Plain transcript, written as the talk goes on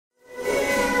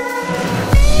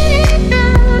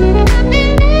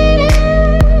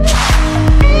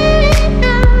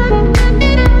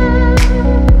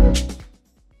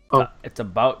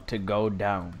about to go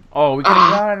down. Oh, we could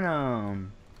have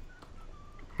gotten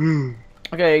him.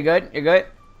 Okay, you good? You good?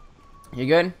 You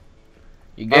good?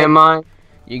 You good? Am I?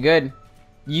 You good?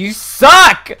 You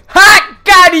suck! Ha!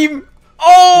 Got him!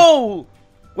 Oh!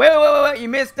 Wait. You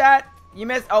missed that. You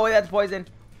missed. Oh, wait, that's poison.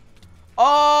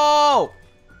 Oh!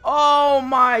 Oh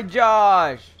my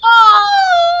Josh!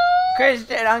 Oh!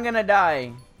 Christian, I'm gonna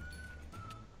die.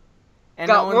 And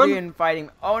Got no one's even fighting.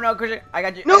 Oh no, Christian, I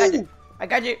got you. No! I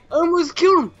got you. I almost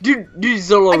killed him! Dude,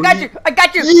 Zolo. I got you! I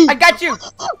got you! I got you!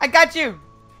 I got you!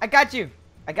 I got you!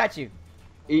 I got you!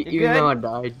 Even though I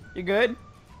died. You good?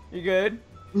 You good?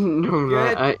 No,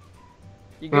 good? no,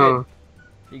 You good? No.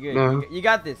 You good? No. You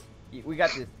got this. We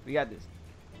got this. We got this.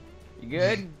 You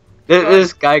good?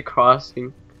 This guy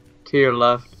crossing to your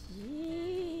left.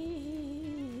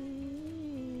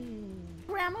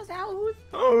 Grandma's house.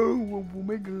 Oh, we'll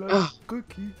make a lot of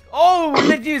cookies. Oh,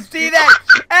 did you see that?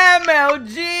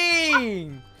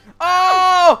 MLG!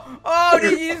 Oh,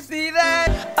 did you see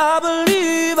that? I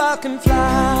believe I can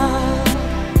fly.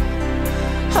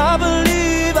 I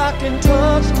believe I can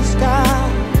touch the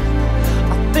sky.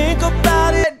 I think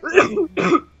about it.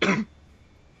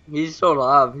 He's so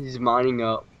loud. He's mining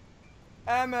up.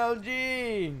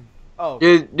 MLG. Oh.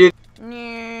 Dude.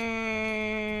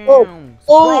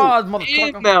 Surprise,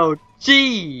 motherfucker.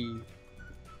 MLG.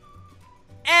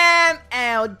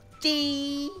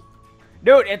 MLG.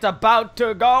 Dude, it's about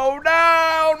to go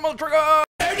down, motherfucker.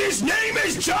 And his name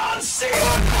is John Cena.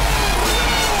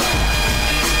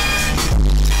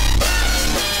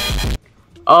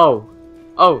 Oh,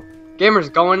 Gamer's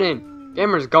going in.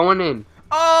 Gamer's going in.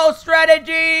 Oh,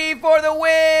 strategy for the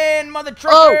win, mother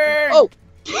trucker. Oh.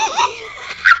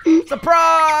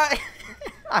 Surprise.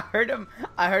 I heard him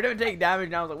take damage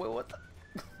and I was like, wait, what the?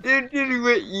 Dude, he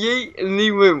went yeet and then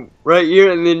he went right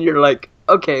here and then you're like,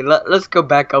 okay, let's go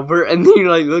back over and then you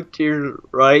like look to your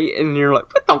right and you're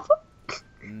like, what the fuck?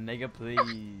 Nigga, please.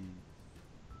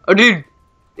 Oh, dude,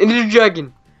 into the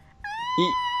dragon.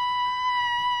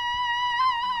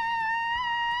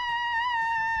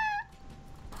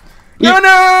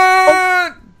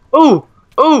 No! Oh,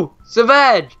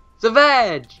 Savage.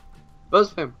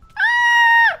 Both of him.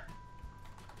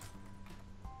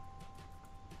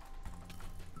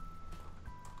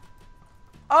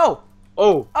 Oh,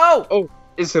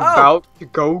 it's about to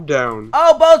go down.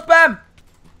 Oh, both spam!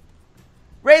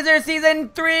 Razor Season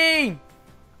 3!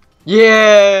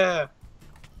 Yeah!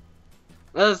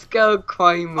 Let's go,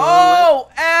 Quimo. Oh,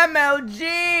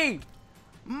 MLG!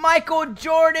 Michael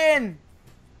Jordan!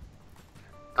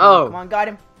 Come on, got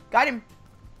him.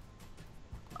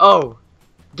 Oh,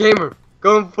 Gamer,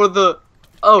 going for the,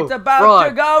 it's about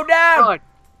to go down! Rod.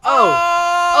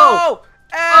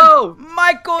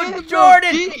 Michael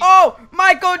Jordan! Oh,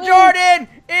 Michael Jordan!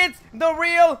 It's the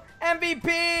real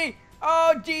MVP!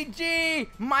 Oh, GG!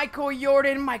 Michael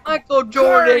Jordan! Michael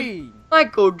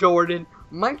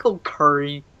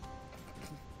Curry.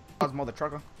 Mother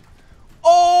trucker.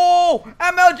 Oh,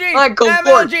 MLG!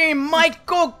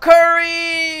 Michael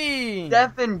Curry!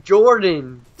 Stephen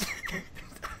Jordan.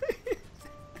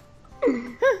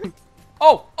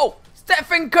 Oh,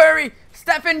 Stephen Curry!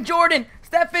 Stephen Jordan!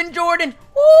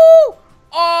 Woo!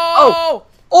 Oh!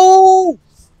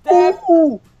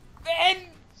 Stephen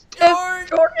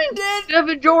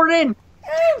Jordan!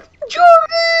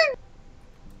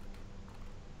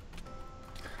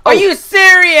 Are you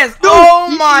serious? No, oh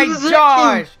my he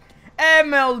gosh!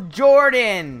 ML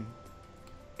Jordan!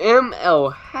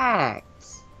 ML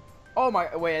hacks. Oh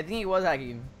my, wait, I think he was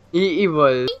hacking. He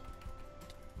was.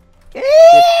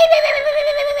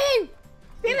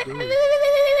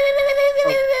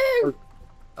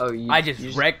 I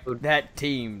just wrecked that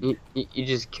team. You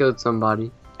just killed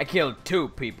somebody. I killed 2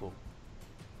 people.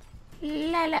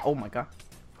 Oh my god.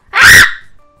 How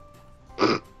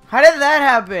did that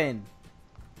happen?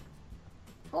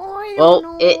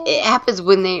 Well, it happens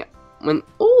when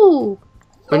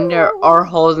there are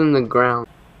holes in the ground.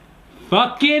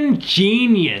 Fucking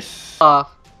genius. That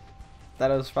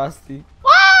was fasty.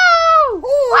 Wow!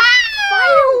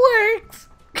 Fireworks!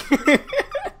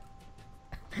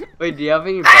 Wait, do you have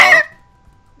any balls?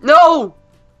 No!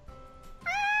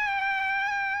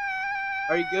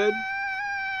 Are you good?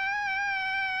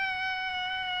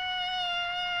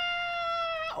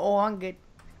 Oh, I'm good.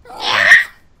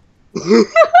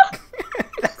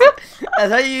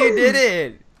 That's how you did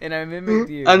it, and I mimicked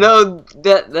you. I know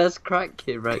that's Crack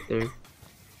Kid right there.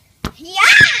 Yeah!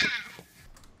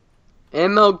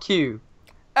 MLQ.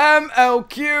 I'm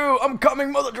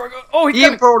coming, mother trucker. Oh,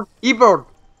 he's coming. He broke.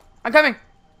 I'm coming.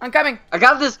 I'm coming. I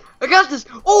got this. I got this.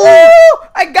 Oh, Oh!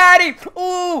 I got it.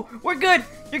 Oh, we're good.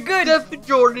 You're good. Stephen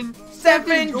Jordan.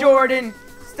 Stephen Jordan.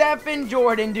 Stephen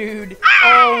Jordan, dude.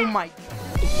 Oh my.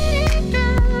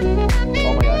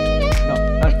 Oh my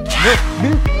god.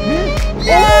 No.